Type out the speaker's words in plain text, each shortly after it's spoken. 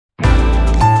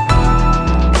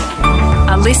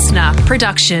listener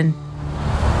production.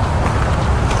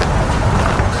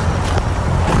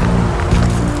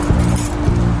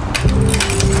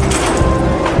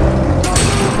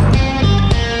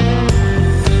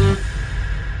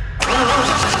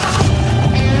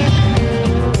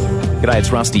 G'day,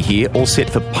 it's Rusty here, all set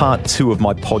for part 2 of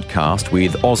my podcast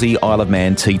with Aussie Isle of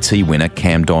Man TT winner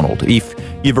Cam Donald. If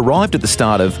you've arrived at the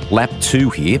start of lap 2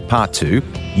 here, part 2,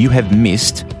 you have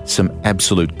missed some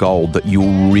absolute gold that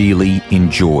you'll really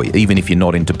enjoy, even if you're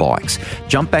not into bikes.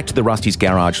 Jump back to the Rusty's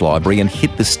Garage Library and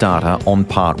hit the starter on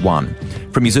part 1.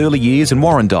 From his early years in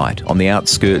Warrandyte on the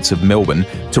outskirts of Melbourne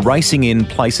to racing in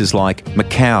places like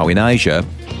Macau in Asia,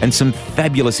 and some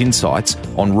fabulous insights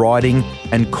on riding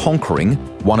and conquering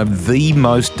one of the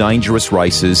most dangerous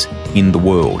races in the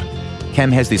world.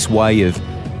 Cam has this way of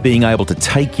being able to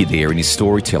take you there in his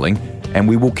storytelling, and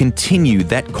we will continue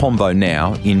that combo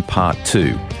now in part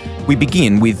 2. We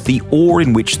begin with the awe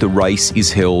in which the race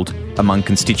is held among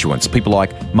constituents, people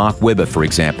like Mark Webber, for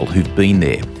example, who've been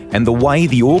there, and the way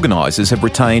the organisers have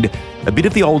retained a bit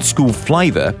of the old school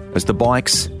flavour as the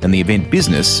bikes and the event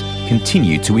business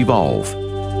continue to evolve.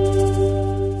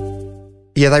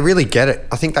 Yeah, they really get it.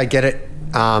 I think they get it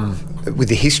with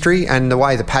the history and the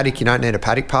way the paddock, you don't need a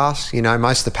paddock pass. You know,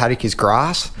 most of the paddock is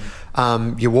grass.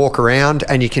 You walk around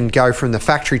and you can go from the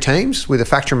factory teams with the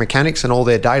factory mechanics and all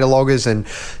their data loggers and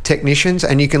technicians,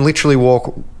 and you can literally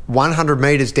walk 100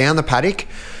 metres down the paddock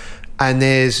and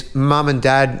there's mum and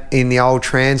dad in the old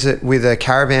Transit with a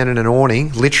caravan and an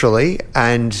awning, literally,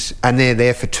 and they're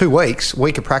there for 2 weeks,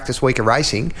 week of practice, week of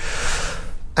racing.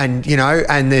 And, you know,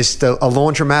 and there's a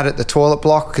laundromat at the toilet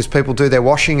block because people do their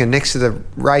washing, and next to the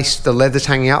race, the leather's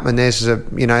hanging up and there's,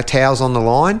 towels on the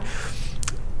line.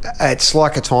 It's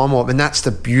like a time warp, and that's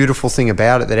the beautiful thing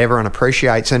about it that everyone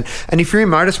appreciates. And if you're in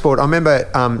motorsport, I remember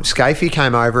Scafie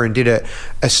came over and did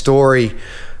a story.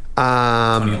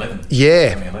 2011.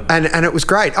 Yeah, 2011. And it was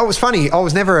great. Oh, it was funny. I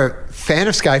was never a fan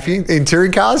of Scafie in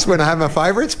touring cars when I had my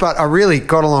favourites, but I really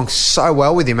got along so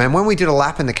well with him. And when we did a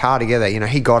lap in the car together, you know,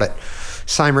 he got it.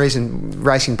 Same reason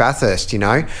racing Bathurst, you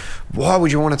know. Why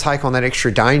would you want to take on that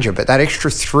extra danger? But that extra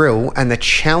thrill and the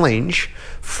challenge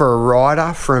for a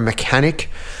rider, for a mechanic,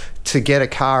 to get a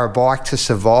car or bike to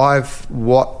survive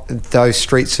what those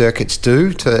street circuits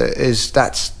do,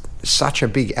 that's such a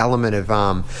big element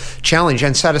of challenge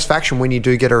and satisfaction when you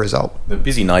do get a result. The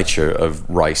busy nature of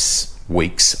race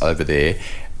weeks over there,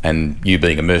 and you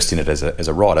being immersed in it as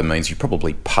a rider, means you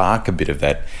probably park a bit of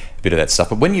that stuff.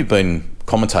 But when you've been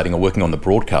commentating or working on the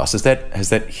broadcast, has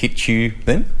that hit you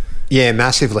then? Yeah,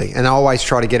 massively. And I always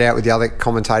try to get out with the other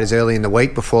commentators early in the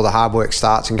week before the hard work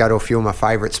starts and go to a few of my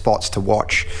favourite spots to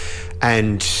watch.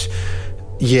 And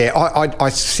yeah, I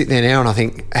sit there now and I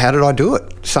think, how did I do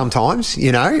it? Sometimes,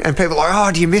 you know, and people are like,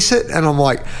 oh, do you miss it? And I'm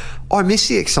like, I miss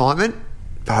the excitement,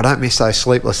 but I don't miss those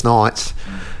sleepless nights.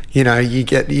 You know, you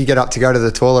get up to go to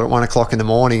the toilet at 1 o'clock in the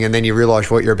morning, and then you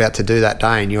realise what you're about to do that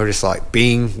day, and you're just like,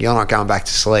 bing, you're not going back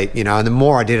to sleep, you know. And the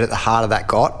more I did it, the harder that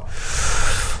got.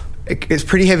 It's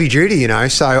pretty heavy duty, you know.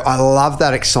 So I love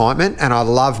that excitement, and I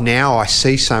love now I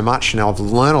see so much, and I've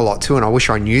learned a lot too, and I wish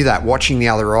I knew that watching the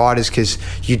other riders, because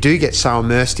you do get so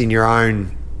immersed in your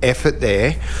own effort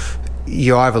there.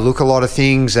 You overlook a lot of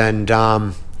things, and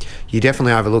you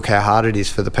definitely overlook how hard it is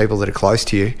for the people that are close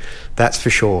to you. That's for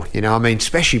sure. You know, I mean,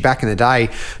 especially back in the day,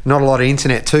 not a lot of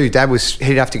internet too. He'd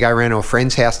have to go around to a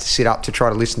friend's house to sit up to try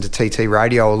to listen to TT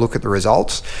radio or look at the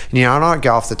results. And, you know, and I'd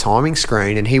go off the timing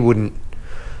screen and he wouldn't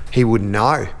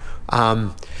know. I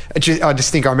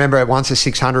just think I remember once a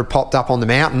 600 popped up on the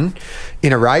mountain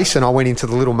in a race, and I went into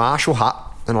the little Marshall hut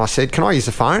and I said, can I use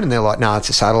the phone? And they're like, no, it's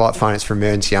a satellite phone. It's for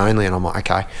emergency only. And I'm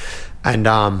like, okay. And,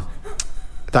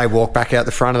 they walked back out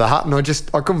the front of the hut, and I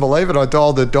couldn't believe it. I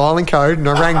dialed the dialing code and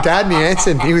I rang Dad, and he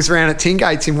answered. He was around at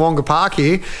Tingates in Wonga Park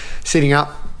here, sitting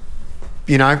up,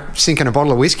 you know, sinking a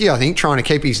bottle of whiskey, I think, trying to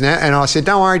keep his net. And I said,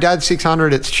 don't worry, Dad,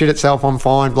 600, it's shit itself, I'm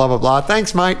fine, blah, blah, blah.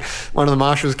 Thanks, mate. One of the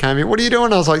marshals came in, what are you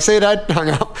doing? I was like, see you, Dad,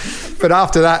 hung up. But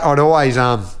after that, I'd always,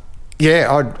 I'd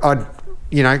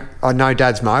know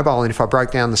Dad's mobile, and if I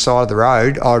broke down the side of the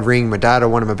road, I'd ring my dad or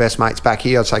one of my best mates back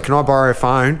here. I'd say, can I borrow a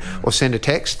phone or send a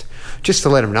text? Just to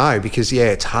let them know, because yeah,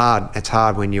 it's hard. It's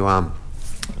hard when you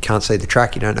can't see the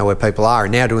track, you don't know where people are.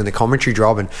 And now doing the commentary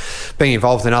job and being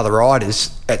involved in other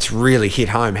riders, it's really hit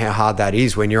home how hard that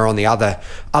is when you're on the other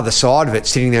side of it,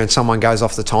 sitting there and someone goes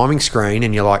off the timing screen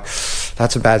and you're like,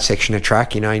 that's a bad section of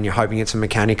track, you know, and you're hoping it's a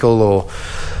mechanical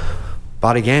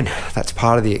but again, that's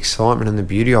part of the excitement and the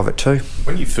beauty of it too.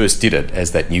 When you first did it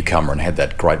as that newcomer and had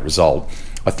that great result,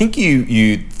 I think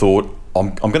you thought,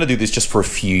 I'm going to do this just for a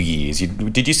few years.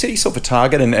 Did you set yourself a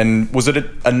target, and was it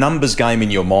a numbers game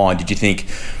in your mind? Did you think,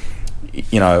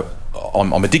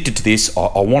 I'm addicted to this.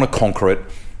 I want to conquer it,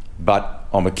 but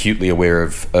I'm acutely aware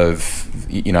of if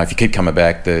you keep coming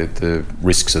back, the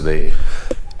risks are there.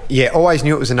 Yeah, always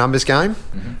knew it was a numbers game.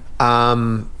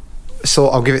 Mm-hmm. So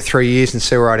I'll give it 3 years and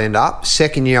see where I'd end up.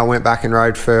 Second year, I went back and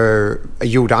rode for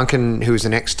Yul Duncan, who was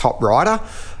an ex-top rider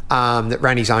that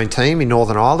ran his own team in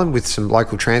Northern Ireland with some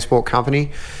local transport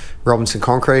company, Robinson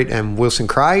Concrete and Wilson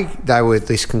Craig. They were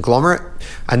this conglomerate,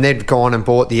 and they'd gone and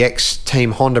bought the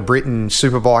ex-team Honda Britain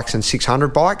superbikes and 600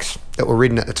 bikes that were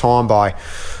ridden at the time by, I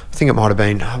think it might have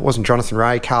been, it wasn't Jonathan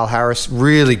Ray, Carl Harris,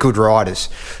 really good riders.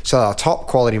 So they were top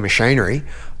quality machinery.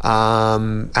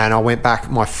 And I went back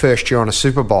my first year on a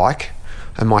superbike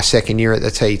and my second year at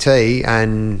the TT,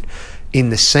 and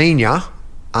in the senior,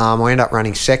 I ended up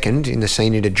running second in the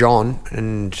senior to John,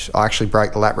 and I actually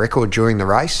broke the lap record during the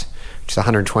race, which is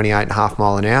 128.5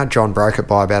 mile an hour. John broke it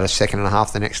by about a second and a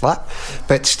half the next lap.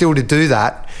 But still, to do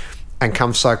that and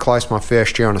come so close my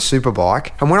first year on a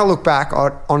superbike, and when I look back,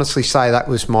 I'd honestly say that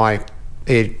was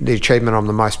the achievement I'm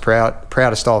the most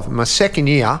proudest of. My second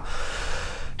year,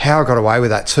 how I got away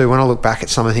with that too, when I look back at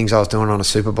some of the things I was doing on a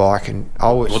superbike, and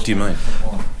What do you mean?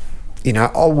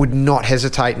 I would not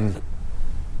hesitate in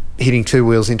hitting two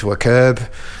wheels into a curb.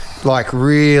 Like,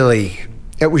 really,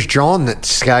 it was John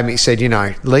that gave me, said,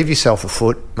 leave yourself a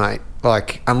foot, mate.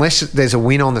 Like, unless there's a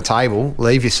win on the table,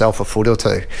 leave yourself a foot or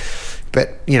two.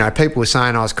 But, people were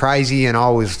saying I was crazy, and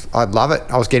I'd love it.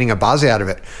 I was getting a buzz out of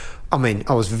it. I mean,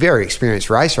 I was a very experienced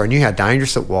racer. I knew how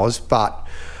dangerous it was, but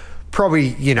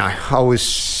probably, I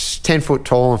was 10 foot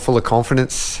tall and full of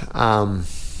confidence. I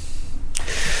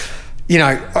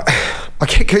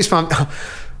get goosebumps.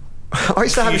 I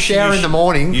used to have a shower in the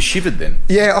morning. You shivered then?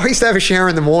 Yeah, I used to have a shower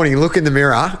in the morning, look in the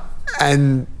mirror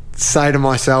and say to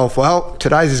myself, well,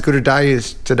 today's as good a day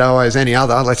as today as any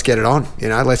other. Let's get it on.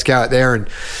 Let's go out there. And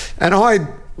I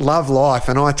love life,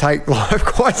 and I take life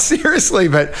quite seriously,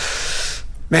 but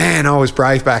man, I was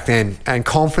brave back then and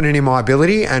confident in my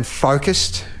ability and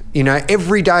focused.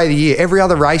 Every day of the year, every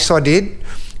other race I did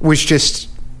was just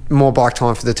more bike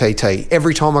time for the TT.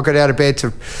 Every time I got out of bed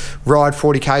to ride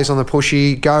 40 Ks on the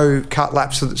pushy, go cut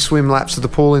swim laps of the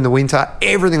pool in the winter,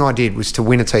 everything I did was to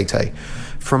win a TT.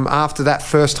 From after that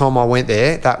first time I went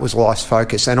there, that was life's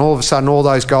focus. And all of a sudden, all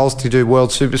those goals to do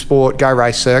World Supersport, go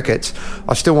race circuits,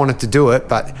 I still wanted to do it,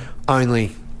 but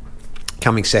only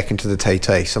coming second to the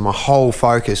TT. So my whole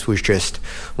focus was just,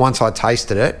 once I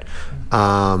tasted it,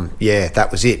 that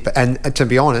was it. And to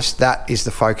be honest, that is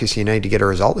the focus you need to get a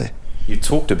result there. You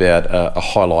talked about a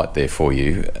highlight there for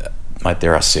you. Mate,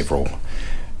 there are several.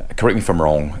 Correct me if I'm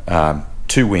wrong.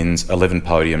 2 wins, 11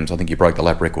 podiums. I think you broke the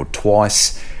lap record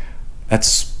twice.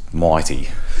 That's mighty.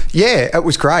 Yeah, it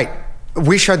was great.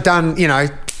 Wish I'd done,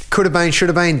 could have been, should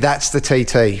have been. That's the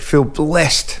TT. Feel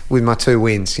blessed with my 2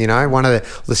 wins. One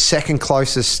of the second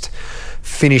closest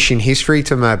finish in history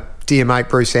to my dear mate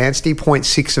Bruce Anstey,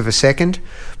 0.6 of a second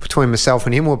between myself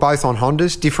and him. We're both on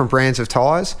Hondas, different brands of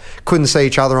tyres. Couldn't see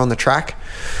each other on the track.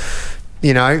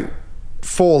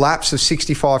 4 laps of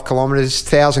 65 kilometres,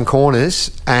 1,000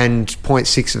 corners, and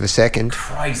 0.6 of a second.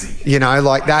 Crazy.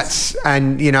 That's,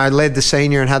 and, led the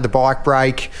senior and had the bike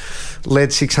break,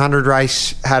 led 600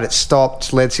 race, had it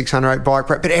stopped, led 600 bike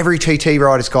break. But every TT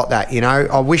rider's got that,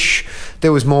 I wish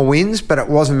there was more wins, but it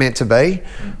wasn't meant to be.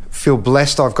 Feel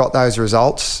blessed I've got those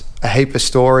results, a heap of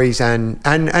stories, and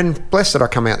blessed that I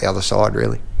come out the other side,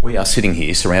 really. We are sitting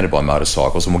here surrounded by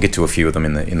motorcycles, and we'll get to a few of them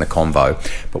in the convo.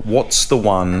 But what's the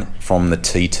one from the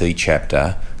TT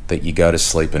chapter that you go to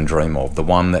sleep and dream of? The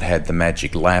one that had the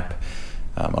magic lap?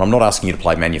 And I'm not asking you to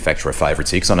play manufacturer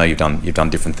favourites here, because I know you've done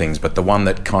different things, but the one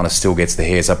that kind of still gets the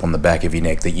hairs up on the back of your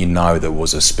neck, that there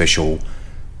was a special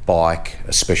bike,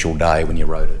 a special day when you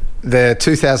rode it. The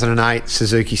 2008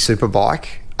 Suzuki Superbike.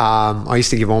 I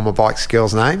used to give all my bikes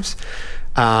girls' names.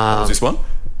 What was this one?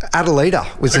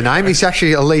 Adelita was the name. He's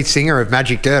actually a lead singer of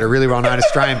Magic Dirt, a really well-known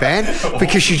Australian band,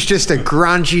 because she's just a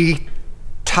grungy,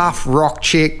 tough rock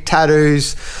chick,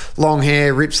 tattoos, long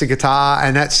hair, rips the guitar,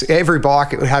 and that's every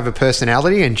bike. It would have a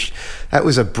personality, and that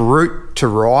was a brute to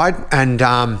ride. And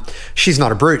she's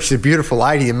not a brute; she's a beautiful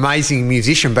lady, amazing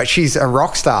musician, but she's a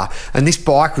rock star. And this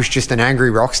bike was just an angry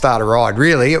rock star to ride.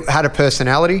 Really, it had a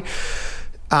personality.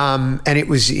 And it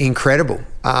was incredible.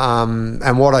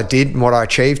 And what I did and what I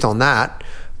achieved on that.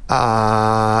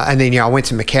 And then, I went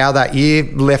to Macau that year,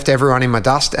 left everyone in my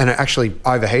dust, and it actually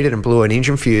overheated and blew an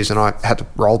engine fuse, and I had to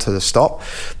roll to the stop.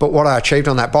 But what I achieved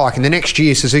on that bike, and the next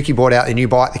year Suzuki brought out the new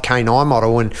bike, the K9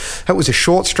 model, and it was a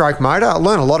short stroke motor. I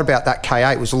learned a lot about that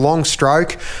K8. It was a long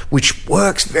stroke, which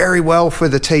works very well for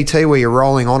the TT, where you're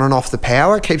rolling on and off the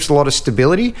power, keeps a lot of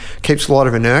stability, keeps a lot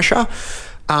of inertia.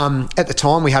 At the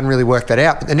time, we hadn't really worked that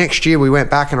out. But the next year, we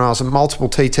went back and I was a multiple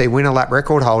TT winner, lap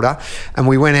record holder, and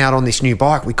we went out on this new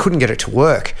bike. We couldn't get it to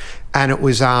work. And it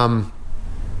was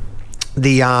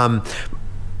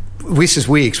this is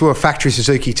weird because we're a factory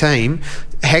Suzuki team.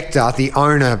 Hector, the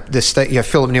owner,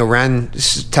 Philip Neal ran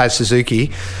Taz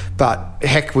Suzuki, but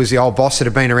Heck was the old boss that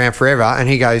had been around forever, and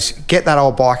he goes, get that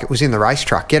old bike, it was in the race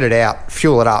truck, get it out,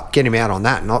 fuel it up, get him out on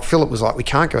that. And Philip was like, we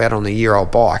can't go out on the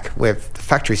year-old bike. We're the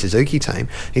factory Suzuki team.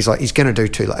 He's like, he's going to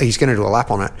do a lap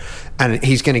on it, and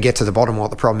he's going to get to the bottom of what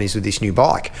the problem is with this new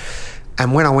bike.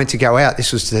 And when I went to go out,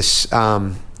 this was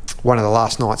one of the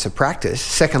last nights of practice,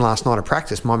 second last night of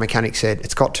practice, my mechanic said,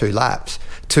 it's got 2 laps.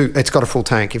 It's got a full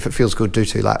tank. If it feels good, do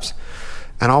 2 laps.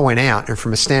 And I went out, and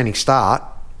from a standing start,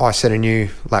 I set a new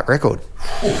lap record.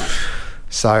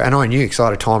 And I knew because I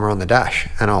had a timer on the dash,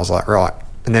 and I was like, right.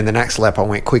 And then the next lap, I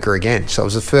went quicker again. So it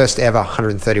was the first ever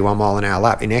 131 mile an hour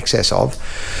lap in excess of.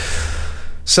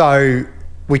 So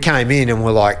we came in and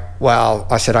we're like, well,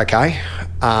 I said, okay,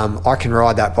 I can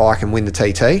ride that bike and win the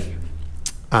TT.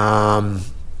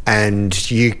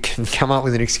 And you can come up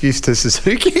with an excuse to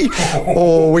Suzuki,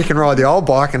 or we can ride the old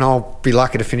bike and I'll be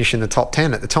lucky to finish in the top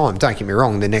 10 at the time. Don't get me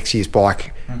wrong, the next year's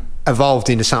bike evolved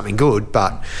into something good,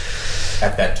 but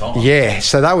at that time, yeah,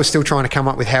 so they were still trying to come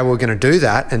up with how we were going to do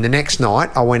that. And the next night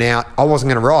I went out, I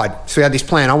wasn't going to ride, so we had this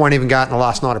plan. I won't even go out in the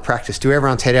last night of practice, do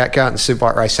everyone's head out, go out in the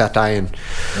superbike race Saturday,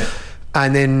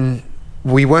 and then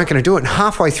we weren't going to do it. And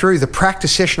halfway through the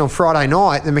practice session on Friday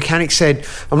night, the mechanic said,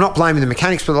 I'm not blaming the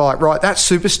mechanics, but they're like, right, that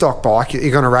super stock bike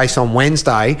you're going to race on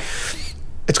Wednesday,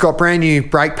 it's got brand new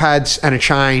brake pads and a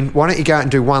chain. Why don't you go out and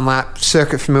do 1 lap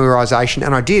circuit familiarisation?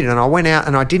 And I did. And I went out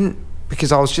and I didn't,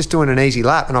 because I was just doing an easy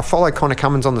lap. And I followed Connor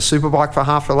Cummins on the superbike for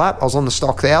half a lap. I was on the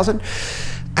stock 1000.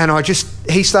 And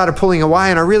he started pulling away,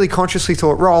 and I really consciously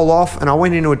thought, roll off. And I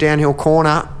went into a downhill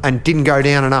corner and didn't go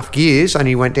down enough gears.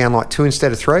 Only went down like 2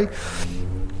 instead of 3.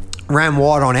 Ran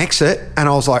wide on exit, and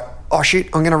I was like, oh shit,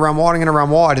 I'm going to run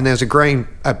wide. And there's a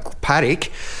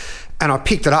paddock, and I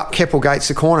picked it up, Keppel Gates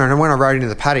the corner, and when I rode into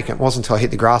the paddock, it wasn't until I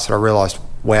hit the grass that I realised,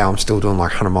 wow, I'm still doing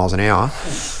like 100 miles an hour.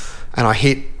 And I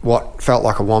hit what felt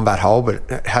like a wombat hole, but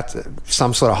it had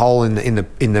some sort of hole in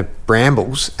the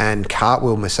brambles, and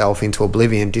cartwheeled myself into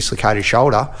oblivion, dislocated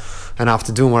shoulder. And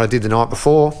after doing what I did the night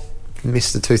before,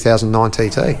 missed the 2009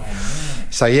 TT.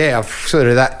 So yeah, I've sort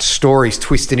of, that story's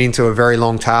twisted into a very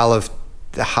long tale of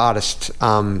the hardest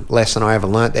lesson I ever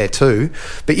learnt there too.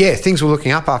 But yeah, things were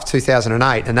looking up after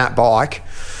 2008, and that bike,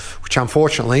 which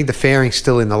unfortunately the fairing's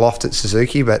still in the loft at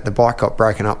Suzuki, but the bike got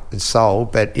broken up and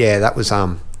sold. But yeah, that was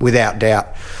without doubt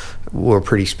were a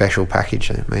pretty special package,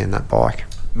 man, that bike.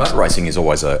 Motor racing is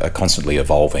always a constantly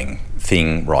evolving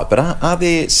thing, right? But are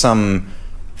there some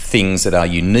things that are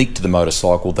unique to the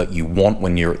motorcycle that you want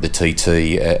when you're at the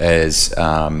TT as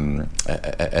a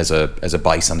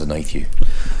base underneath you?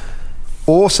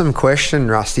 Awesome question,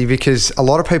 Rusty, because a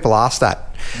lot of people ask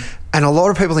that. And a lot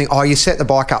of people think, oh, you set the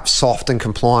bike up soft and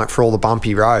compliant for all the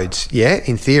bumpy roads. Yeah,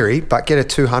 in theory, but get a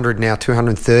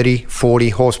 230, 40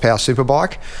 horsepower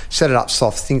superbike, set it up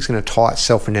soft, thing's going to tie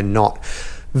itself in a knot.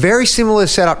 Very similar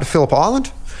setup to Phillip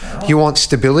Island. You want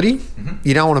stability.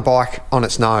 You don't want a bike on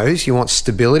its nose. You want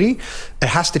stability. It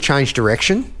has to change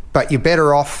direction, but you're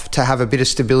better off to have a bit of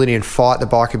stability and fight the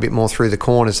bike a bit more through the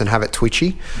corners and have it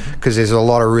twitchy, because there's a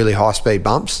lot of really high-speed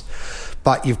bumps.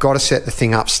 But you've got to set the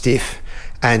thing up stiff,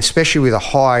 and especially with a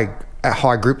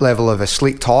high grip level of a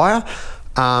slick tyre.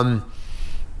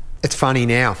 It's funny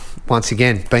now, once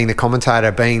again, being the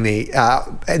commentator, being the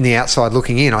outside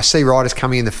looking in, I see riders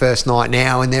coming in the first night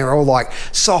now and they're all like,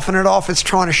 soften it off, it's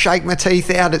trying to shake my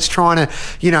teeth out, it's trying to,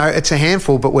 it's a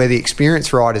handful. But where the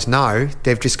experienced riders know,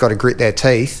 they've just got to grit their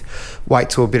teeth,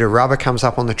 wait till a bit of rubber comes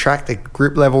up on the track, the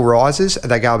grip level rises,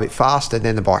 they go a bit faster,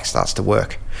 then the bike starts to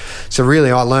work. So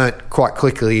really, I learnt quite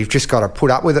quickly, you've just got to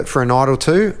put up with it for a night or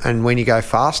two, and when you go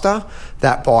faster,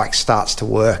 that bike starts to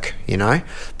work,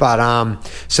 But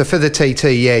so for the TT,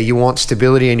 yeah, you want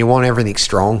stability and you want everything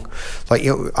strong. Like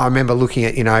I remember looking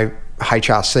at,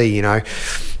 HRC,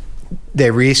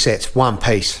 their rear sets, one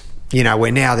piece,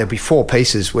 where now there'll be 4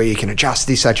 pieces where you can adjust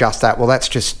this, adjust that. Well, that's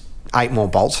just 8 more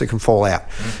bolts that can fall out.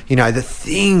 The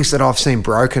things that I've seen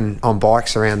broken on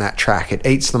bikes around that track, it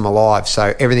eats them alive.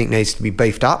 So everything needs to be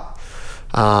beefed up.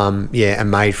 And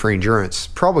made for endurance.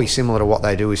 Probably similar to what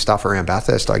they do with stuff around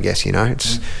Bathurst, I guess,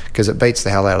 it's because it beats the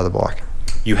hell out of the bike.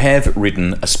 You have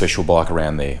ridden a special bike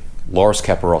around there, Loris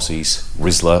Capirosi's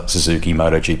Rizla Suzuki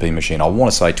MotoGP machine. I want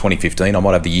to say 2015, I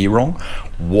might have the year wrong.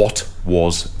 What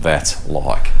was that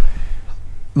like?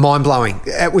 Mind-blowing.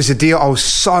 It was a deal. I was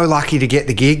so lucky to get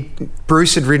the gig.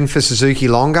 Bruce had ridden for Suzuki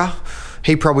longer.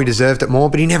 he probably deserved it more,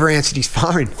 but he never answered his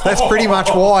phone. That's pretty much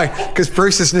why, because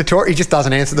Bruce is notorious. He just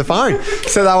doesn't answer the phone.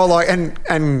 So they were like,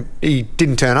 and he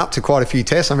didn't turn up to quite a few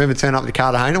tests. I remember turning up to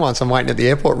Cartagena once. I'm waiting at the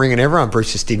airport, ringing everyone.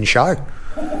 Bruce just didn't show,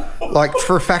 like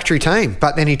for a factory team.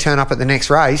 But then he'd turn up at the next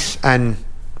race and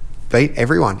beat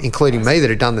everyone, including me that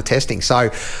had done the testing. So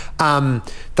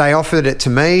they offered it to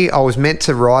me. I was meant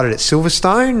to ride it at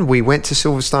Silverstone. We went to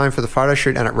Silverstone for the photo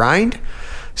shoot and it rained.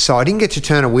 So I didn't get to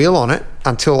turn a wheel on it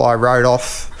until I rode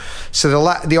off. So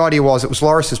the idea was, it was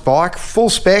Loris's bike, full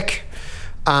spec.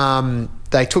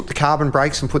 They took the carbon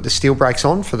brakes and put the steel brakes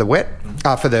on for the wet,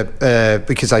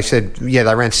 because they said, they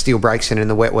ran steel brakes in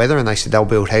the wet weather, and they said they'll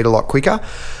build heat a lot quicker.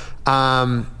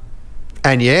 Go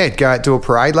do a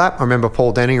parade lap. I remember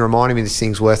Paul Denning reminding me this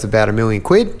thing's worth about $1 million.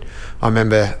 I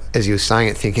remember, as he was saying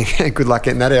it, thinking, good luck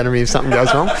getting that out of me if something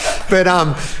goes wrong. But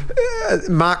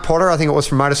Mark Potter, I think it was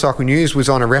from Motorcycle News, was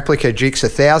on a replica Gix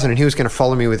 1000, and he was going to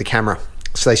follow me with the camera.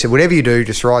 So they said, whatever you do,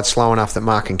 just ride slow enough that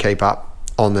Mark can keep up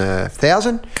on the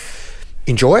 1000.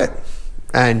 Enjoy it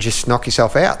and just knock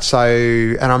yourself out. So,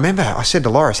 and I remember I said to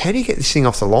Loris, how do you get this thing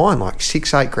off the line? Like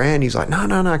 $6-8 grand. He's like,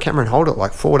 no, Cameron, hold it,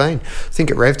 like 14. I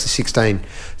think it revved to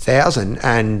 16,000,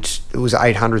 and it was an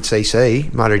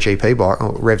 800cc MotoGP bike,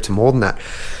 or revved to more than that.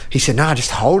 He said, no,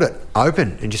 just hold it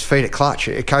open and just feed it clutch.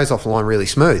 It goes off the line really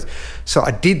smooth. So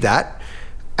I did that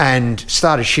and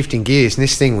started shifting gears, and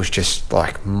this thing was just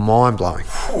like mind-blowing.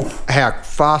 How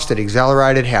fast it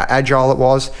accelerated, how agile it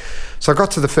was. So I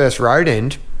got to the first road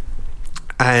end,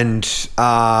 and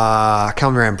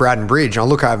come around Braddon Bridge, and I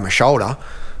look over my shoulder,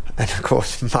 and of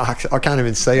course Mark, I can't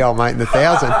even see old mate in the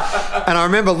 1000. And I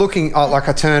remember looking, I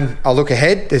look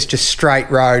ahead, there's just straight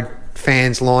road,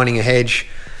 fans lining a hedge,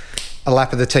 a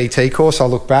lap of the TT course. I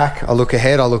look back, I look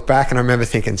ahead, I look back, and I remember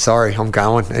thinking, sorry, I'm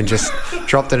going, and just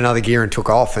dropped it another gear and took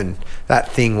off. And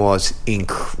that thing was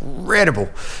incredible.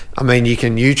 I mean, you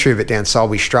can YouTube it down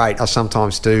Sulby Straight. I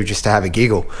sometimes do, just to have a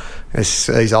giggle. It's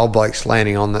these old blokes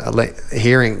landing on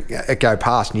hearing it go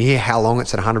past, and you hear how long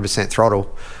it's at 100% throttle,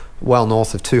 well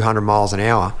north of 200 miles an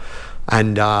hour.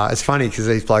 And it's funny because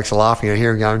these blokes are laughing. I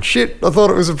hear them going, shit, I thought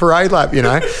it was a parade lap,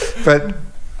 But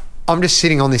I'm just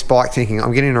sitting on this bike thinking,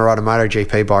 I'm getting to ride a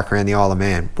MotoGP bike around the Isle of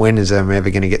Man. When is I ever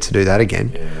going to get to do that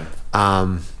again? Yeah.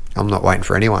 I'm not waiting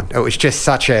for anyone. It was just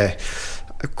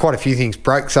quite a few things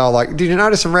broke. So like, did you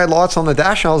notice some red lights on the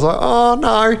dash? I was like, oh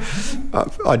no.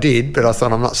 I did, but I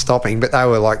thought, I'm not stopping. But they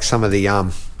were like some of the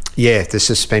the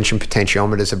suspension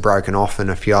potentiometers had broken off, and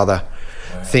a few other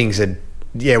things had.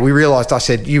 Yeah, we realised, I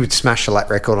said, you would smash the lap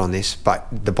record on this, but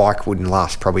the bike wouldn't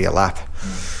last probably a lap.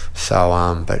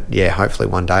 So, but yeah, hopefully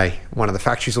one day one of the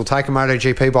factories will take a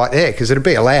MotoGP bike there, because it'd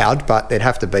be allowed, but they'd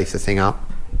have to beef the thing up.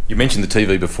 You mentioned the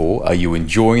TV before. Are you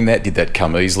enjoying that? Did that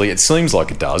come easily? It seems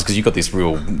like it does, because you've got this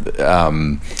real,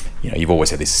 you've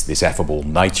always had this affable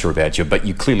nature about you, but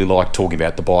you clearly like talking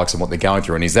about the bikes and what they're going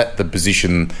through. And is that the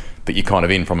position that you're kind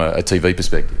of in from a TV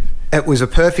perspective? It was a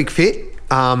perfect fit.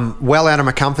 Well out of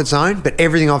my comfort zone, but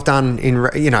everything I've done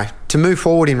to move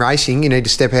forward in racing, you need to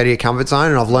step out of your comfort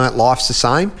zone, and I've learnt life's the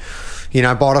same.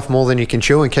 Bite off more than you can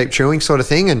chew and keep chewing, sort of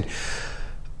thing.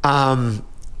 And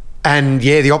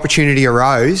the opportunity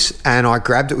arose, and I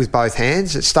grabbed it with both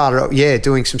hands. It started up,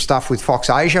 doing some stuff with Fox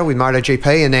Asia, with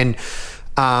MotoGP, and then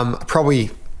probably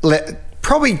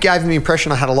gave them the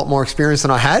impression I had a lot more experience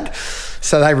than I had.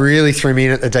 So they really threw me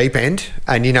in at the deep end.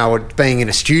 And, being in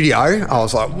a studio, I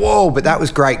was like, whoa, but that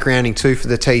was great grounding too for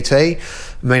the TT. I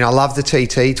mean, I love the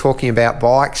TT, talking about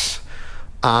bikes.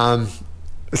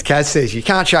 As Kaz says, you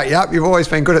can't shut you up. You've always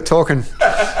been good at talking.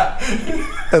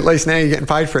 At least now you're getting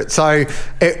paid for it. So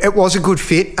it was a good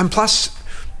fit. And plus,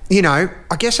 I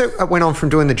guess it went on from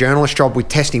doing the journalist job with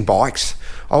testing bikes.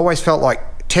 I always felt like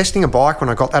testing a bike, when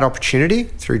I got that opportunity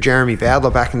through Jeremy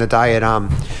Bowdler back in the day at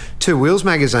Two Wheels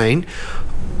magazine.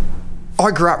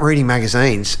 I grew up reading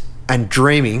magazines and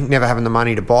dreaming, never having the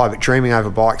money to buy, but dreaming over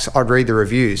bikes. I'd read the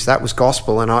reviews. That was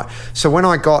gospel. So when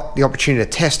I got the opportunity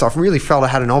to test, I really felt I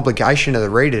had an obligation to the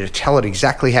reader to tell it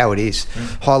exactly how it is,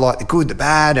 highlight the good, the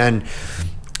bad, and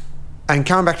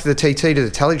coming back to the TT, to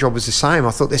the telly job, was the same.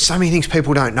 I thought, there's so many things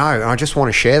people don't know, and I just want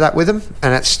to share that with them.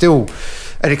 And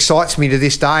it excites me to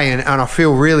this day, and I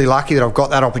feel really lucky that I've got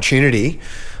that opportunity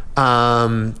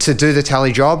to do the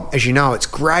tally job. As you know, it's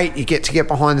great. You get to get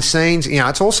behind the scenes.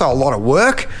 It's also a lot of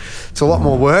work. It's a lot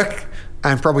more work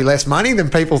and probably less money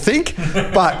than people think,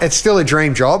 but it's still a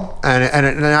dream job, and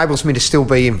it enables me to still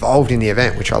be involved in the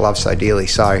event, which I love so dearly.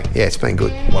 So yeah, it's been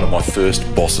good. One of my first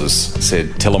bosses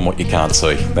said, "Tell them what you can't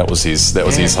see." That was his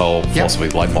whole philosophy,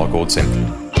 late Mike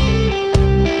Gordson.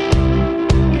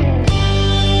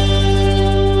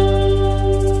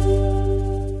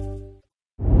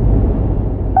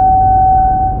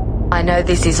 I know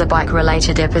this is a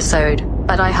bike-related episode,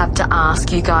 but I have to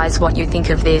ask you guys what you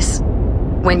think of this.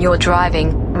 When you're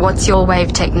driving, what's your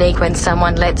wave technique when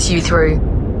someone lets you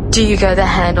through? Do you go the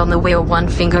hand on the wheel, one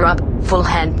finger up, full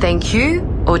hand thank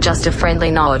you, or just a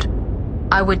friendly nod?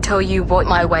 I would tell you what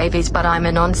my wave is, but I'm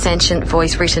a non-sentient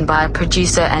voice written by a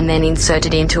producer and then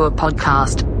inserted into a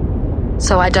podcast.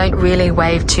 So I don't really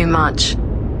wave too much.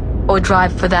 Or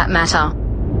drive for that matter.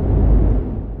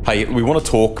 Hey, we want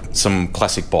to talk some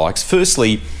classic bikes.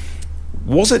 Firstly,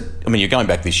 was it, I mean, you're going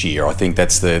back this year, I think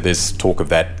there's talk of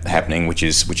that happening, which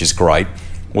is great.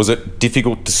 Was it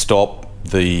difficult to stop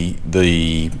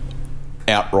the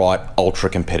outright ultra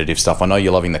competitive stuff? I know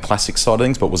you're loving the classic side of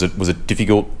things, but was it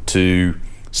difficult to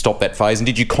stop that phase? And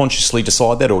did you consciously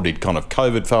decide that, or did kind of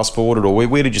COVID fast forward it, or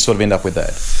where did you sort of end up with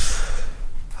that?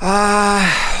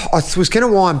 I was going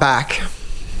to wind back.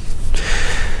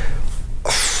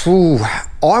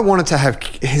 I wanted to have,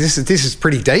 this is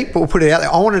pretty deep, but we'll put it out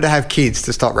there. I wanted to have kids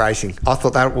to stop racing. I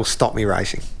thought that will stop me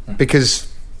racing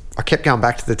because I kept going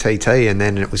back to the TT, and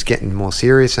then it was getting more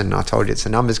serious, and I told you it's a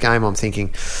numbers game. I'm thinking,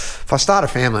 if I start a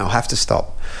family, I'll have to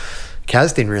stop.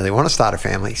 Kaz didn't really want to start a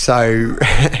family, so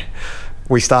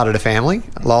we started a family.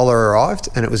 Lola arrived,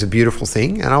 and it was a beautiful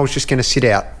thing, and I was just going to sit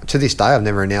out. To this day, I've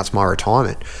never announced my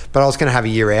retirement, but I was going to have a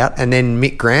year out. And then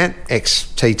Mick Grant,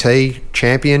 ex-TT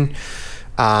champion,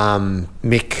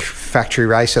 Mick factory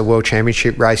racer, world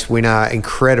championship race winner,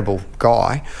 incredible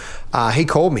guy. He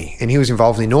called me, and he was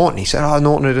involved in Norton. He said,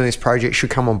 Norton are doing this project, should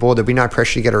come on board. There'll be no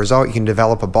pressure to get a result. You can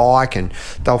develop a bike and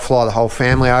they'll fly the whole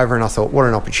family over. And I thought, what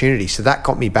an opportunity. So that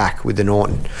got me back with the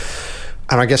Norton.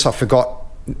 And I guess I forgot,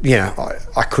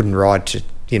 I couldn't ride to,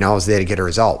 I was there to get a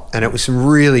result. And it was some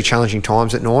really challenging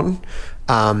times at Norton.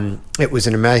 It was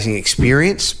an amazing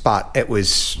experience, but it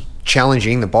was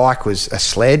challenging. The bike was a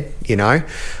sled, It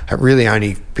really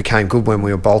only became good when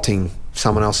we were bolting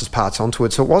someone else's parts onto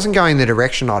it. So it wasn't going the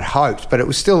direction I'd hoped, but it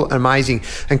was still amazing.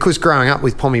 And because growing up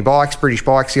with Pommy Bikes, British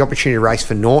Bikes, the opportunity to race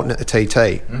for Norton at the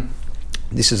TT,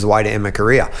 this is the way to end my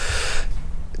career.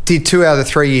 Did 2 out of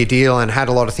the 3-year deal and had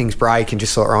a lot of things break and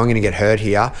just thought, I'm going to get hurt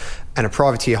here. And a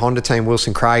privateer Honda team,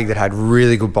 Wilson Craig, that had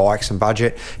really good bikes and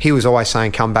budget, he was always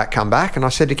saying, come back. And I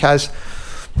said to Kaz,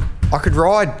 I could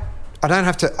ride.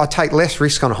 I take less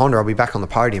risk on a Honda. I'll be back on the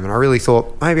podium. And I really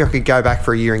thought maybe I could go back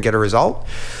for a year and get a result.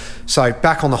 So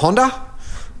back on the Honda,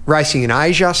 racing in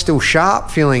Asia, still sharp,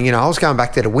 feeling, I was going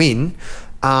back there to win.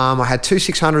 I had 2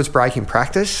 600s break in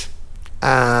practice,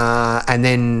 and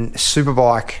then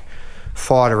Superbike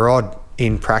fired a rod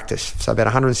in practice. So about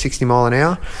 160 mile an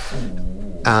hour.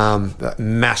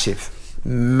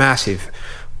 Massive.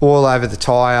 All over the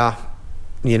tyre,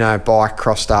 bike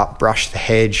crossed up, brushed the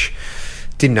hedge.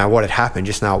 Didn't know what had happened,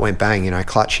 just know it went bang,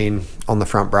 clutch in on the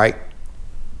front brake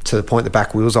to the point the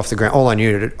back wheels off the ground. All I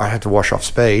knew, I had to wash off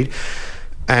speed.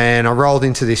 And I rolled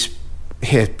into this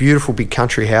beautiful big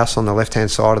country house on the left-hand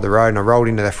side of the road, and I rolled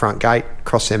into their front gate,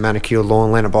 crossed their manicured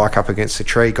lawn, leant a bike up against the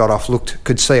tree, got off,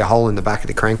 could see a hole in the back of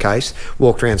the crankcase,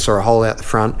 walked around, saw a hole out the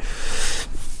front,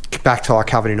 back tyre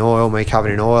covered in oil, me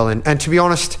covered in oil. And to be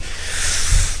honest,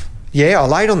 I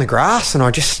laid on the grass and I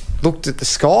just looked at the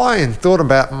sky and thought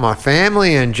about my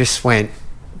family and just went,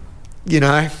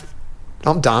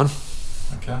 I'm done.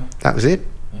 Okay. That was it.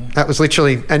 Yeah. That was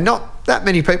literally, and not that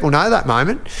many people know that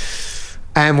moment.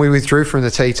 And we withdrew from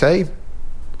the TT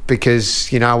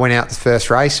because, I went out the first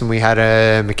race and we had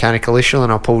a mechanical issue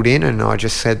and I pulled in and I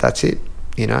just said, that's it.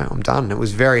 I'm done. It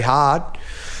was very hard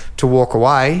to walk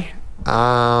away. But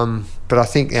I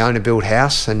think the owner built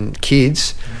house and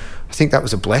kids, I think that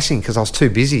was a blessing because I was too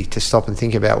busy to stop and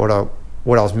think about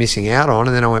what I was missing out on.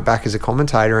 And then I went back as a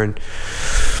commentator and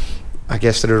I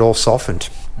guess that it all softened.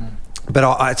 But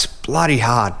it's bloody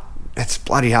hard. It's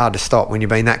bloody hard to stop when you've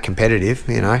been that competitive,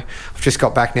 I've just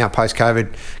got back now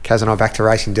post-COVID. Kaz and I back to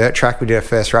racing dirt track. We did our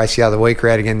first race the other week. We're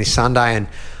out again this Sunday and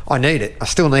I need it. I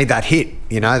still need that hit,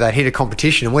 that hit of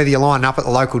competition. And whether you're lining up at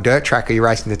the local dirt track or you're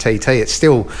racing the TT, it's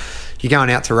still, you're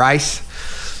going out to race.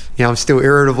 I'm still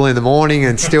irritable in the morning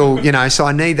and still, so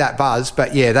I need that buzz.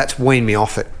 But that's weaned me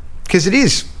off it because it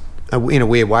is, in a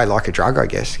weird way, like a drug, I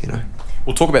guess,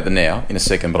 We'll talk about the now in a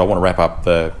second, but I want to wrap up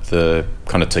the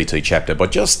kind of TT chapter by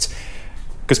just,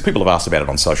 because people have asked about it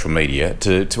on social media,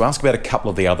 to ask about a couple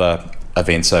of the other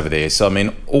events over there. So,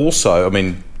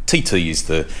 TT is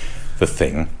the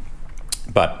thing,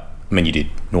 but, you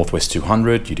did Northwest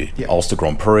 200, you did Ulster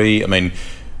Grand Prix.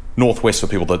 Northwest, for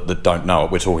people that don't know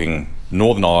it, we're talking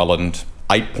Northern Ireland,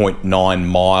 8.9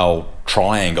 mile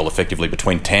triangle effectively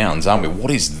between towns, aren't we?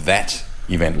 What is that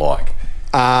event like?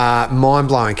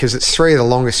 mind-blowing because it's 3 of the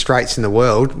longest straights in the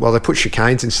world. Well, they put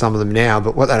chicanes in some of them now,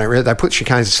 but what they don't really, they put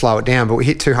chicanes to slow it down, but we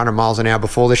hit 200 miles an hour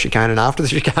before the chicane and after the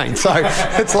chicane. So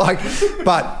it's like,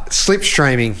 but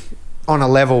slipstreaming on a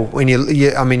level, when you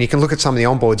can look at some of the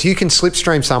onboards. You can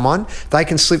slipstream someone, they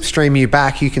can slipstream you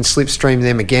back, you can slipstream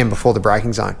them again before the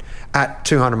braking zone at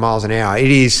 200 miles an hour.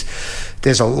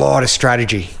 There's a lot of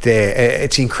strategy there.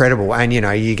 It's incredible. And,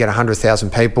 you get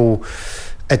 100,000 people.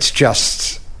 It's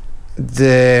just and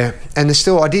there's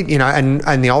still,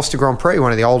 and the Ulster Grand Prix,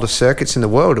 one of the oldest circuits in the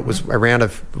world. It was around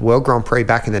a World Grand Prix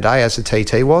back in the day, as the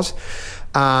TT was.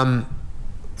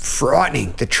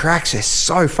 Frightening. The tracks are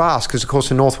so fast because, of course,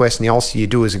 the Northwest and the Ulster you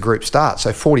do as a group start.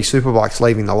 So 40 superbikes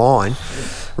leaving the line,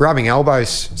 rubbing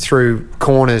elbows through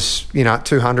corners, at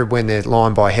 200 when they're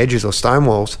lined by hedges or stone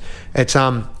walls. It's,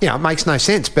 it makes no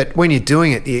sense. But when you're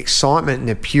doing it, the excitement and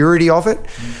the purity of it,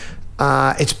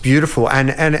 it's beautiful.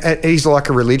 And it is like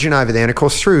a religion over there. And, of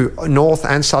course, through North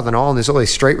and Southern Ireland, there's all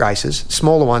these street races,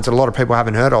 smaller ones that a lot of people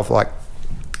haven't heard of, like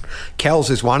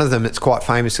Kells is one of them. It's quite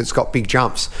famous. It's got big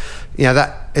jumps.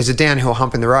 That is a downhill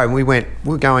hump in the road. And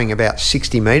we're going about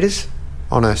 60 metres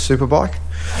on a superbike.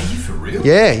 Are you for real?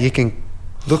 Yeah, you can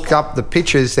look up the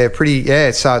pictures. They're pretty,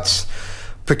 so it's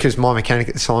because my mechanic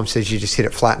at the time says you just hit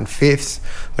it flat in fifth.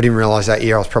 I didn't realise that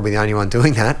year I was probably the only one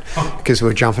doing that because we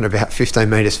were jumping about 15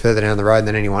 metres further down the road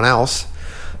than anyone else.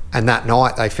 And that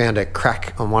night they found a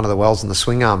crack on one of the wells in the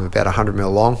swing arm about 100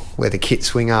 mil long where the kit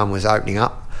swing arm was opening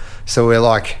up. So we're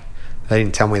like, they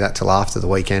didn't tell me that till after the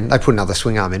weekend. They put another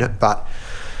swing arm in it. But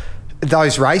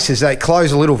those races, they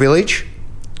close a little village,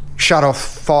 shut off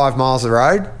 5 miles of the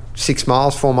road, 6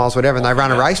 miles, 4 miles, whatever, and they run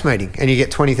a race meeting. And you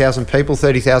get 20,000 people,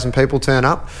 30,000 people turn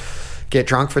up, get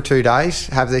drunk for 2 days,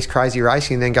 have this crazy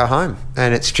racing, and then go home.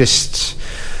 And it's just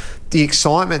the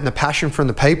excitement and the passion from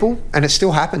the people, and it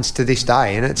still happens to this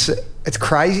day. And it's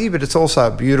crazy, but it's also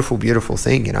a beautiful, beautiful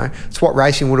thing, It's what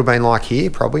racing would have been like here,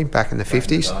 probably, back in the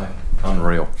 50s.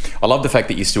 Unreal. I love the fact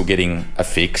that you're still getting a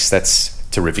fix. That's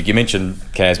terrific. You mentioned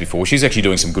Kaz before. She's actually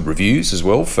doing some good reviews as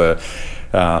well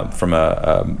from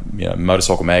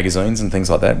motorcycle magazines and things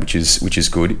like that, which is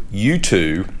good. You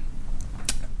two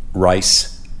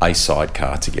race a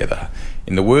sidecar together.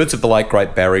 In the words of the late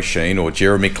great Barry Sheen or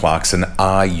Jeremy Clarkson,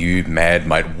 are you mad,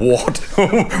 mate?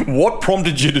 What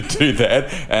prompted you to do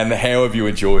that, and how have you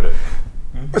enjoyed it?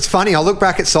 It's funny, I look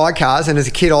back at sidecars, and as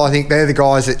a kid I think they're the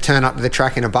guys that turn up to the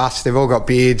track in a bus. They've all got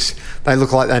beards, they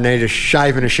look like they need a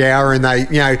shave and a shower, and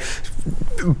they,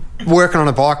 working on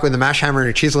a bike with a mash hammer and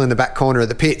a chisel in the back corner of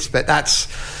the pits. But that's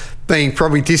being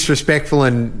probably disrespectful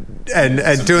and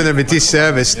doing them a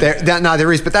disservice.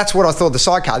 There is, but that's what I thought the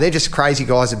sidecar. They're just crazy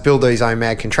guys that build these own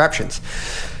mad contraptions.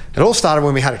 It all started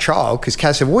when we had a child, because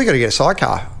Kaz said, well, we got to get a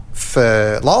sidecar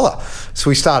for Lola. So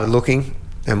we started looking,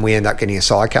 and we ended up getting a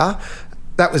sidecar.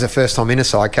 That was the first time in a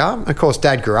sidecar. Of course,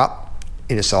 Dad grew up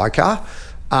in a sidecar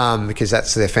because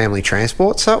that's their family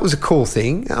transport. So it was a cool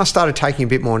thing. I started taking a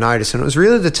bit more notice, and it was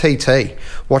really the TT,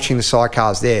 watching the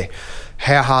sidecars there,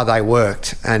 how hard they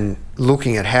worked and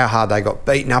looking at how hard they got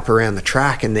beaten up around the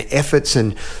track and the efforts,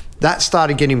 and that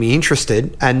started getting me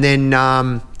interested. And then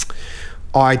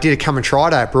I did a come and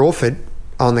try day at Broadford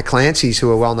on the Clancys, who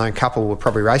are a well-known couple we're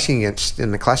probably racing against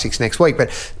in the Classics next week.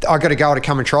 But I got to go at a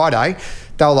come and try day.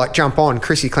 They were like, jump on.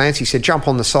 Chrissy Clancy said, jump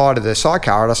on the side of the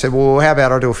sidecar. And I said, well, how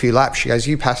about I do a few laps? She goes,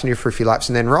 you passenger for a few laps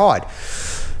and then ride.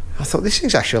 I thought, this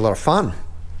thing's actually a lot of fun.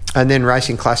 And then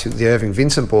Racing Classic with the Irving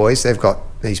Vincent boys, they've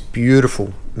got these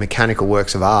beautiful mechanical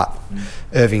works of art,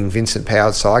 Irving Vincent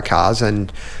powered sidecars.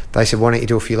 And they said, why don't you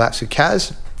do a few laps with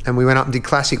Kaz? And we went up and did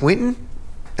Classic Winton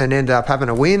and ended up having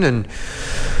a win. And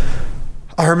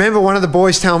I remember one of the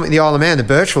boys telling me at the Isle of Man, the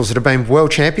Birchwells, that have been world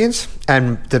champions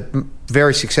and the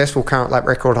very successful current lap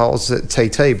record holders at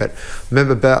TT. But I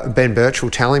remember Ben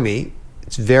Birchwell telling me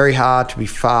it's very hard to be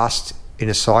fast in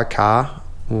a sidecar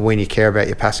when you care about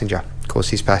your passenger. Of course,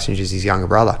 his passenger is his younger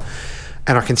brother.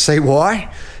 And I can see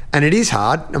why. And it is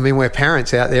hard. I mean, we're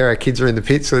parents out there, our kids are in the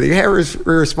pits, so how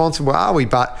irresponsible are we?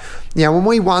 But, when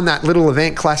we won that little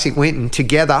event, Classic Winton,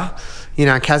 together,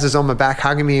 Kaz is on my back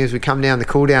hugging me as we come down the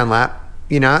cool-down lap.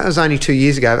 It was only 2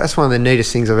 years ago. That's one of the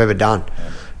neatest things I've ever done.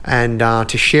 And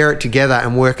to share it together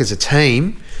and work as a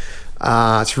team,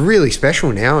 it's really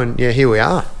special now. And, here we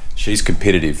are. She's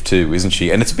competitive too, isn't she?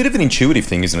 And it's a bit of an intuitive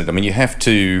thing, isn't it? I mean, you have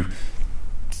to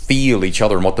feel each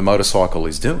other and what the motorcycle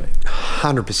is doing.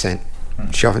 100%.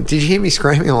 Did you hear me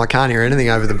screaming? Oh, I can't hear anything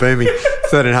over the booming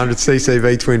 1300cc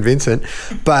V Twin Vincent.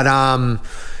 But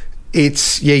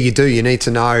you do. You need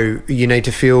to know, you need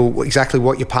to feel exactly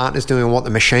what your partner's doing and what the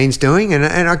machine's doing. And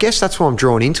I guess that's why I'm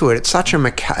drawn into it. It's such an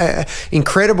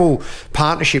incredible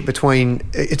partnership between,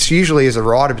 it's usually as a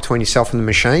rider between yourself and the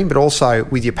machine, but also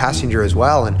with your passenger as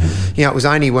well. And, it was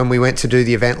only when we went to do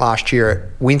the event last year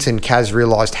at Winton, Kaz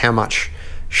realised how much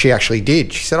she actually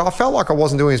did. She said, I felt like I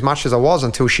wasn't doing as much as I was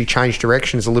until she changed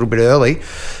directions a little bit early,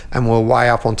 and we were way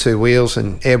up on two wheels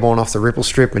and airborne off the ripple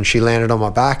strip, and she landed on my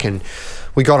back, and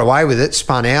we got away with it,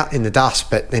 spun out in the dust.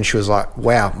 But then she was like,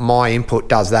 wow, my input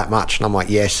does that much. And I'm like,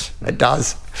 yes, it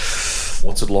does.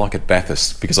 What's it like at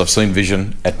Bathurst? Because I've seen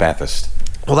Vision at Bathurst.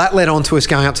 Well, that led on to us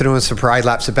going up to doing some parade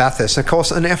laps at Bathurst. And of course,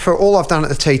 and for all I've done at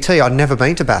the TT, I'd never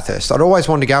been to Bathurst. I'd always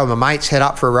wanted to go with my mates, head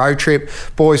up for a road trip,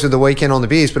 boys with the weekend on the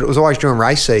beers, but it was always during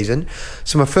race season.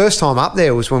 So my first time up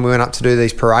there was when we went up to do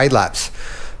these parade laps.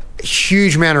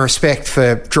 Huge amount of respect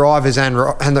for drivers and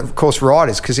of course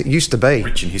riders, because it used to be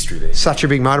rich in history there. Such a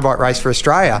big motorbike race for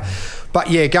Australia.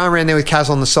 But yeah, going around there with Kaz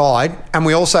on the side, and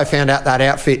we also found out that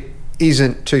outfit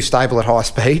isn't too stable at high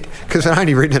speed because I'd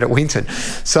only ridden it at Winton.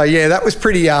 So yeah, that was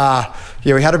pretty. We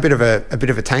had a bit of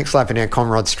a tank slap in our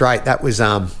Conrod Straight. That was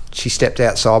she stepped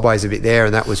out sideways a bit there,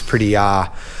 and that was pretty.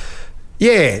 That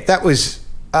was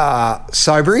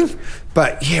sobering.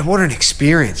 But yeah, what an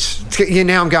experience. Yeah,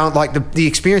 now I'm going like the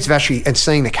experience of actually and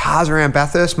seeing the cars around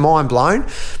Bathurst, mind blown.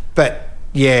 But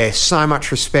yeah, so much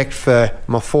respect for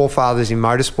my forefathers in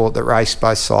motorsport that raced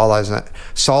both solos and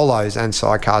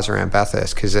sidecars around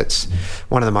Bathurst, because it's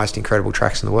one of the most incredible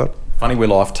tracks in the world. Funny where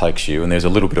life takes you, and there's a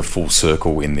little bit of full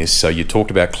circle in this. So you talked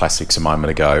about classics a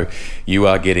moment ago. You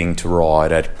are getting to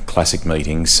ride at classic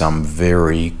meetings some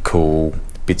very cool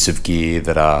bits of gear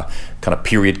that are kind of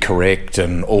period correct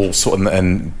and all sort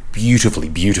and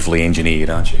beautifully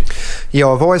engineered, aren't you? Yeah,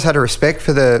 I've always had a respect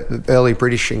for the early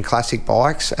British and classic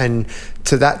bikes, and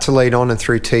to lead on and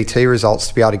through TT results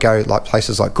to be able to go like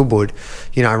places like Goodwood,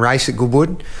 and race at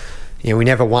Goodwood. We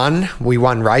never won. We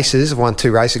won races. Won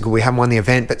 2 races. We haven't won the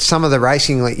event, but some of the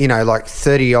racing, like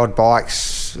 30-odd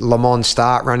bikes, Le Mans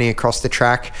start running across the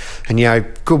track, and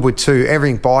Goodwood too.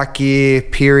 Everything bike gear,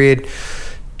 period.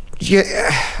 Yeah,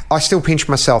 I still pinch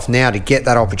myself now to get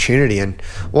that opportunity, and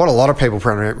what a lot of people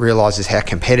probably don't realise is how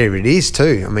competitive it is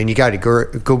too. I mean, you go to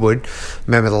Goodwood,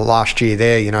 remember the last year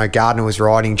there, Gardner was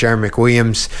riding, Jeremy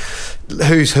McWilliams,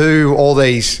 who's who, all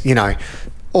these,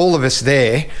 all of us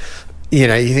there. You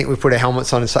think we put our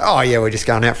helmets on and say, oh yeah, we're just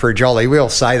going out for a jolly. We all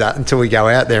say that until we go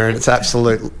out there and it's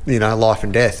absolute, life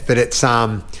and death. But it's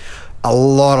a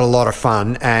lot of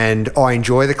fun, and I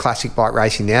enjoy the classic bike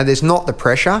racing now. There's not the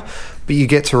pressure, but you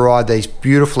get to ride these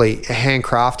beautifully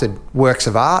handcrafted works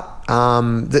of art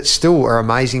that still are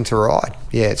amazing to ride.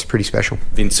 Yeah, it's pretty special.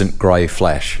 Vincent Gray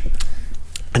Flash.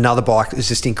 Another bike is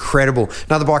just incredible.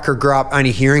 Another bike I grew up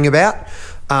only hearing about,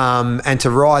 and to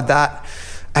ride that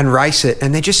and race it,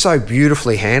 and they're just so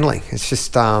beautifully handling. It's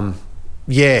just...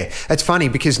 it's funny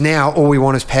because now all we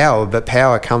want is power, but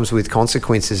power comes with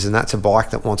consequences, and that's a bike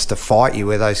that wants to fight you,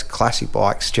 where those classic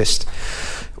bikes just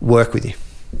work with you.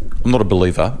 I'm not a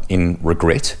believer in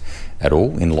regret at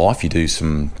all in life. You do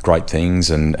some great things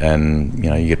and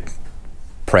you get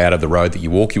proud of the road that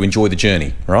you walk. You enjoy the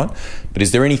journey, right? But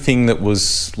is there anything that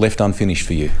was left unfinished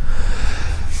for you?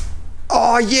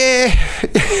 Oh, yeah.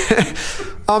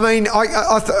 I mean,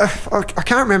 I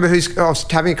can't remember I was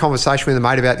having a conversation with a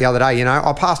mate about the other day.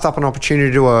 I passed up an opportunity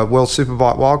to do a World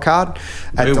Superbike wildcard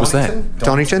at Where was that?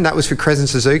 Donington. That was for Crescent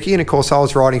Suzuki, and of course I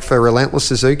was riding for Relentless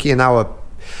Suzuki, and they were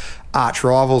arch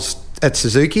rivals at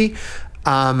Suzuki.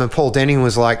 And Paul Denning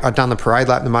was like, I'd done the parade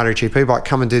lap in the MotoGP bike,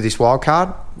 come and do this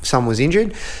wildcard. Someone was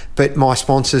injured, but my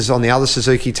sponsors on the other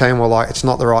Suzuki team were like, it's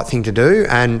not the right thing to do,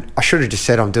 and I should have just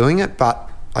said I'm doing it, but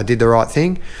I did the right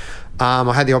thing.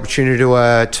 I had the opportunity to do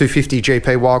a 250 GP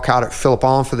wildcard at Phillip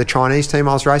Island for the Chinese team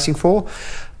I was racing for.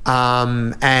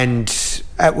 And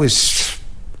it was,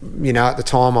 at the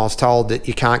time I was told that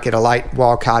you can't get a late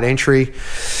wildcard entry.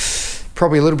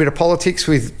 Probably a little bit of politics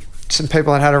with some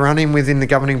people that had a run-in within the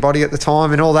governing body at the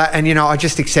time and all that. And, I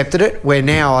just accepted it, where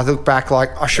now I look back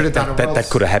like I should have done that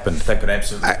could have happened. That could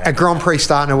absolutely happen. A Grand Prix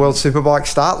start and a World Superbike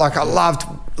start. Like, I loved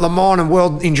Le Mans and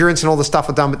World Endurance and all the stuff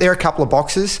I've done, but there are a couple of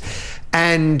boxes.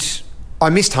 And I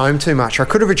missed home too much. I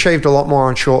could have achieved a lot more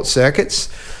on short circuits,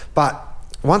 but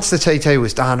once the TT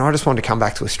was done, I just wanted to come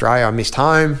back to Australia. I missed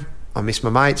home. I missed my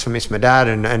mates. I missed my dad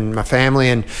and my family.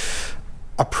 And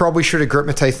I probably should have grit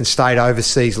my teeth and stayed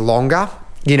overseas longer,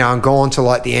 and gone to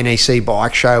like the NEC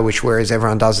bike show, whereas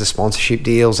everyone does the sponsorship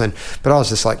deals. But I was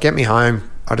just like, get me home.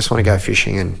 I just want to go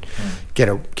fishing and get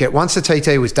once the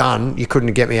TT was done, you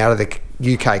couldn't get me out of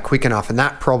UK quick enough, and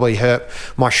that probably hurt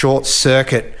my short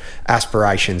circuit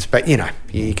aspirations. But, you know,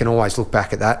 you can always look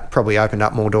back at that. Probably opened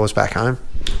up more doors back home.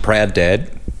 Proud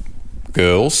dad,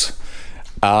 girls.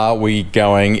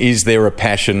 Is there a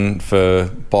passion for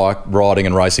bike riding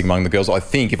and racing among the girls? I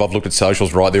think if I've looked at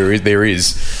socials right, there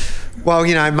is. Well,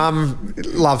 you know, Mum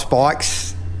loves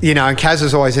bikes, you know, and Kaz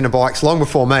was always into bikes long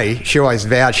before me. She always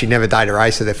vowed she'd never date a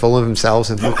racer. They're full of themselves,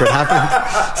 and look what happened.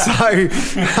 So,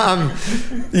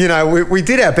 you know, we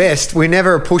did our best. We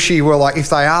never pushy. We're like, if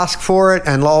they ask for it,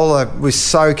 and Lola was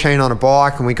so keen on a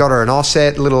bike, and we got her an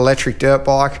Osset, a little electric dirt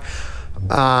bike.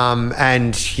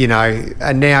 And, you know,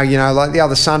 and now, you know, like the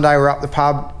other Sunday we're up the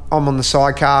pub, I'm on the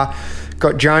sidecar,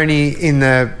 got Joni in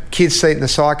the kids' seat in the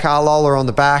sidecar, Lola on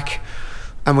the back,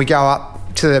 and we go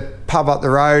up to the pub up the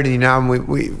road, and, you know, and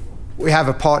we have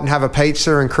a pot and have a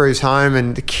pizza and cruise home,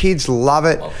 and the kids love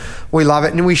it. We love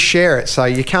it, and we share it, so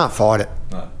you can't fight it.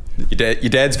 No. Your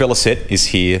dad's Velocette is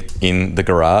here in the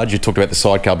garage. You talked about the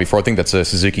sidecar before. I think that's a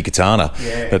Suzuki Katana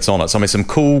that's on it. So, I mean, some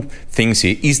cool things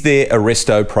here. Is there a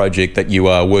resto project that you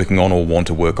are working on or want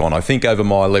to work on? I think over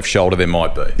my left shoulder there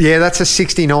might be. Yeah, that's a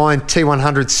 69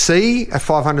 T100C, a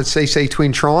 500cc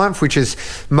twin Triumph, which is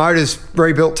motors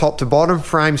rebuilt top to bottom,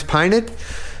 frames painted.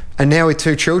 And now with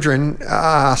 2 children,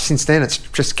 since then it's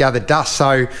just gathered dust.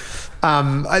 So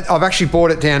I've actually bought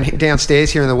it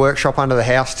downstairs here in the workshop under the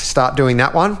house to start doing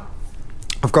that one.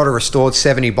 I've got a restored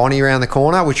 70 Bonnie around the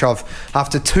corner, which I've,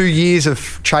 after 2 years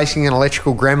of chasing an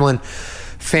electrical gremlin,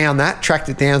 found that, tracked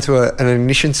it down to an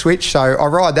ignition switch. So I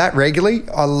ride that regularly.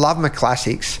 I love my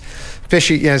classics,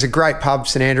 especially, you know, there's a great pub,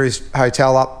 St Andrews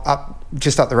Hotel, up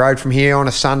just up the road from here. On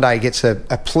a Sunday, gets a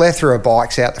plethora of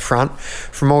bikes out the front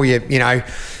from all your, you know,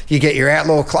 you get your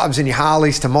outlaw clubs and your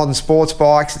Harleys to modern sports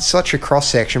bikes. It's such a cross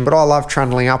section, but I love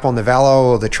trundling up on the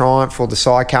Velo or the Triumph or the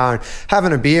sidecar and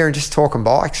having a beer and just talking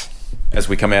bikes. As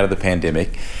we come out of the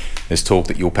pandemic, there's talk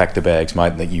that you'll pack the bags,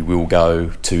 mate, and that you will go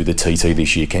to the TT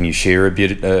this year. Can you share a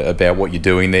bit about what you're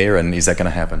doing there, and is that going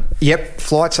to happen? Yep,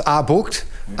 flights are booked.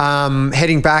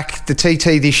 Heading back, the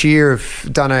TT this year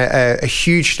have done a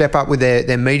huge step up with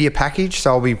their media package.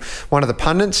 So I'll be one of the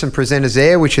pundits and presenters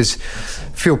there, which is,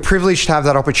 feel privileged to have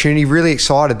that opportunity. Really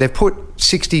excited. They've put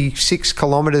 66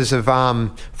 kilometres of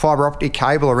fibre optic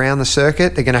cable around the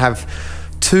circuit. They're going to have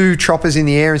 2 choppers in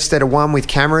the air instead of 1 with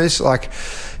cameras. Like,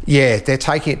 yeah, they're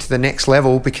taking it to the next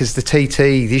level because the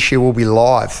TT this year will be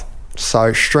live.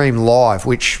 So stream live,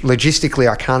 which logistically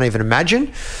I can't even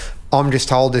imagine. I'm just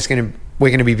told we're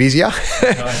going to be busier.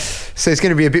 Nice. So there's going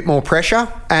to be a bit more pressure.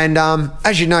 And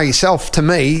as you know yourself, to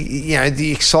me, you know,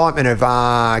 the excitement of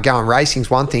going racing is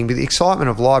one thing, but the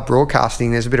excitement of live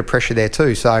broadcasting, there's a bit of pressure there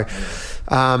too. So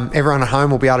everyone at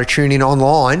home will be able to tune in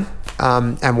online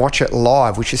and watch it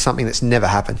live, which is something that's never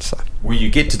happened. So, will you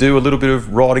get to do a little bit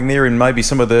of riding there and maybe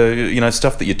some of the, you know,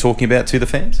 stuff that you're talking about to the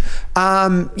fans?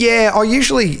 Yeah, I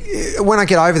usually, when I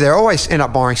get over there, I always end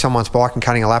up borrowing someone's bike and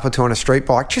cutting a lap or two on a street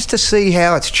bike just to see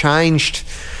how it's changed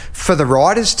for the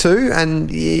riders too. And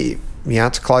you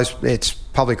know, it's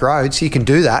public road, so you can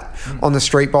do that on the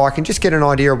street bike and just get an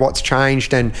idea of what's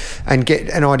changed and get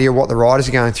an idea of what the riders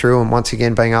are going through, and once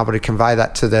again being able to convey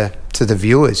that to the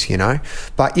viewers, you know.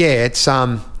 But yeah, it's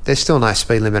there's still no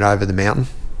speed limit over the mountain.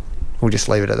 We'll just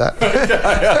leave it at that.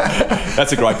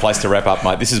 That's a great place to wrap up,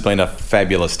 mate. This has been a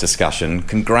fabulous discussion.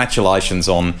 Congratulations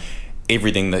on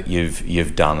everything that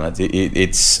you've done.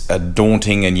 It's a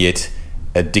daunting and yet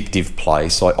addictive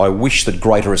place. I wish that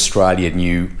Greater Australia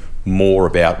knew more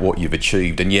about what you've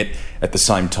achieved, and yet at the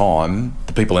same time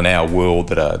the people in our world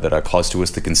that are close to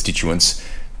us, the constituents,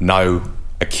 know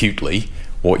acutely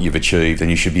what you've achieved,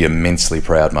 and you should be immensely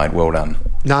proud, mate. Well done.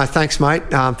 No, thanks, mate.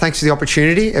 Thanks for the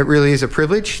opportunity. It really is a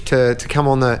privilege to come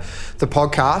on the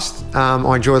podcast.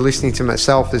 I enjoy listening to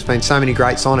myself. There's been so many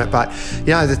greats on it, but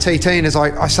you know, the TT, and as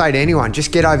I say to anyone,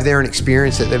 just get over there and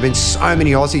experience it. There have been so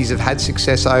many Aussies have had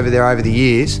success over there over the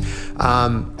years.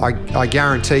 I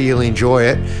guarantee you'll enjoy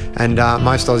it, and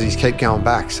most Aussies keep going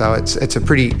back. So it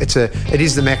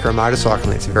is the Mecca of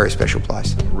motorcycling. It's a very special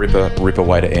place. Ripper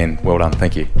way to end. Well done.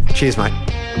 Thank you. Cheers, mate.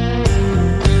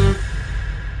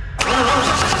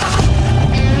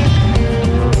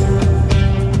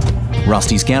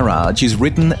 Rusty's Garage is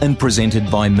written and presented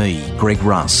by me, Greg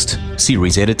Rust.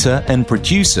 Series editor and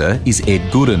producer is Ed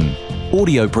Gooden.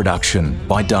 Audio production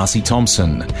by Darcy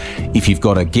Thompson. If you've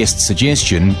got a guest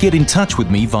suggestion, get in touch with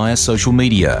me via social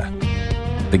media.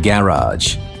 The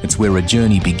Garage. It's where a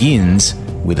journey begins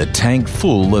with a tank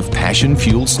full of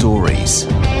passion-fueled stories.